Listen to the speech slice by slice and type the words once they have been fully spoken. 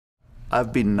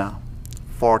I've been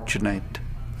fortunate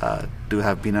to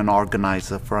have been an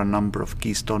organizer for a number of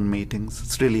Keystone meetings.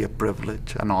 It's really a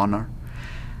privilege, an honor.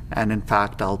 And in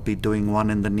fact, I'll be doing one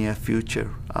in the near future,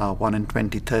 one in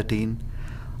 2013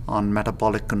 on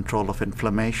metabolic control of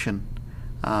inflammation.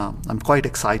 I'm quite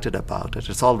excited about it.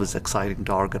 It's always exciting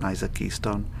to organize a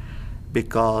Keystone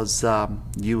because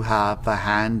you have a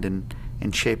hand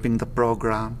in shaping the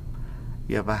program.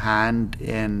 You have a hand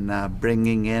in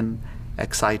bringing in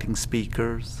exciting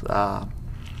speakers.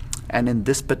 And in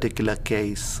this particular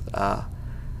case,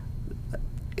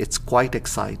 it's quite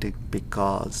exciting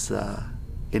because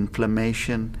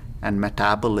inflammation and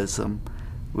metabolism,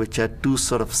 which are two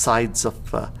sort of sides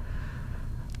of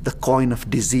the coin of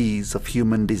disease, of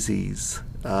human disease,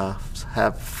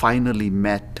 have finally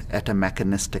met at a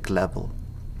mechanistic level.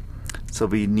 So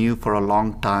we knew for a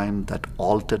long time that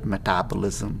altered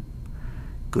metabolism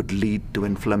could lead to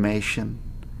inflammation,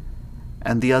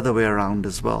 and the other way around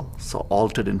as well. So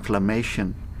altered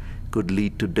inflammation could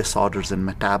lead to disorders in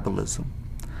metabolism.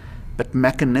 But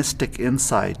mechanistic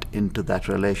insight into that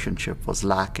relationship was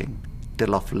lacking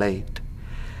till of late.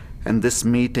 And this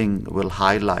meeting will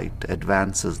highlight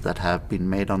advances that have been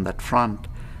made on that front.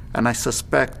 And I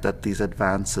suspect that these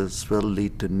advances will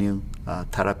lead to new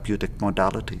therapeutic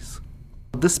modalities.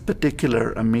 This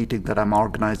particular meeting that I'm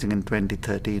organizing in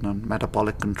 2013 on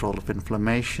metabolic control of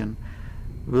inflammation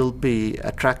will be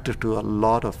attractive to a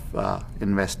lot of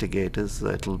investigators.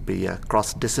 It'll be a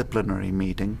cross-disciplinary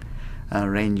meeting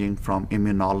ranging from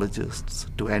immunologists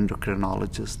to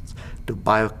endocrinologists to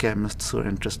biochemists who are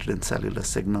interested in cellular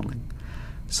signaling.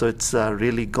 So it's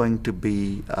really going to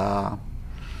be,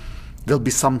 there'll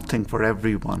be something for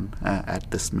everyone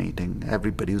at this meeting.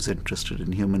 Everybody who's interested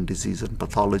in human disease and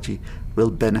pathology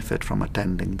will benefit from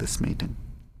attending this meeting.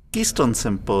 Keystone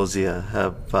Symposia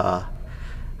have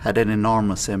had an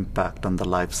enormous impact on the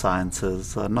life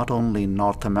sciences, not only in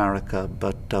North America,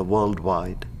 but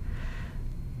worldwide.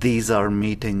 These are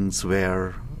meetings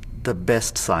where the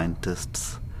best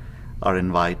scientists are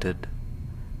invited.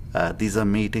 These are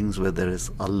meetings where there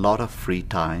is a lot of free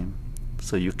time,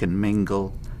 so you can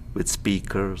mingle with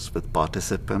speakers, with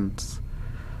participants,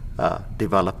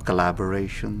 develop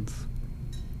collaborations.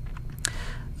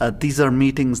 These are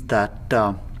meetings that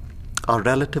are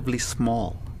relatively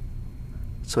small.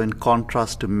 So in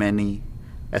contrast to many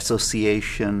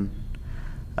association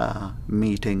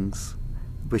meetings,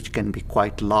 which can be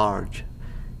quite large,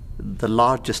 the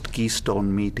largest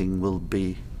Keystone meeting will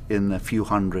be in a few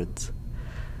hundreds.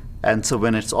 And so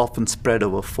when it's often spread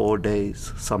over 4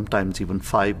 days, sometimes even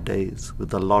 5 days,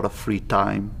 with a lot of free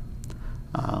time,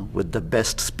 with the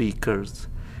best speakers,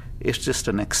 it's just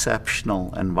an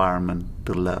exceptional environment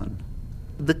to learn.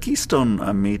 The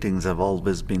Keystone meetings have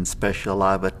always been special.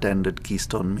 I've attended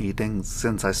Keystone meetings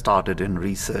since I started in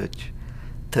research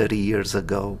 30 years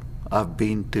ago. I've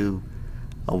been to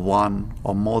one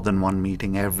or more than one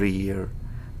meeting every year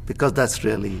because that's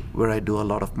really where I do a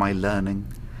lot of my learning.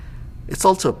 It's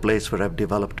also a place where I've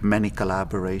developed many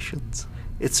collaborations.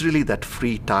 It's really that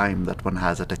free time that one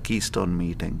has at a Keystone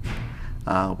meeting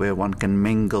where one can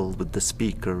mingle with the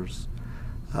speakers,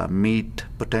 meet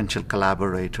potential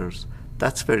collaborators.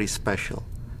 That's very special.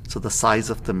 So the size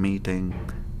of the meeting,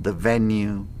 the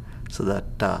venue, so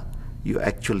that you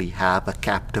actually have a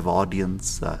captive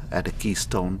audience at a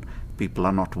Keystone. People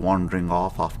are not wandering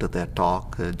off after their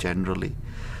talk generally.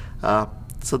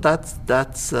 So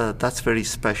that's very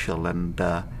special, and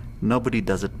nobody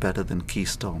does it better than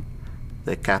Keystone.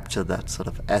 They capture that sort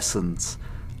of essence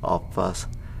of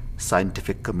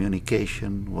scientific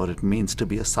communication, what it means to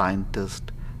be a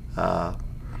scientist.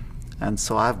 And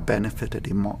so I've benefited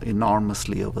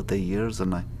enormously over the years,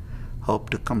 and I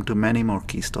hope to come to many more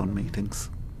Keystone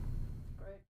meetings.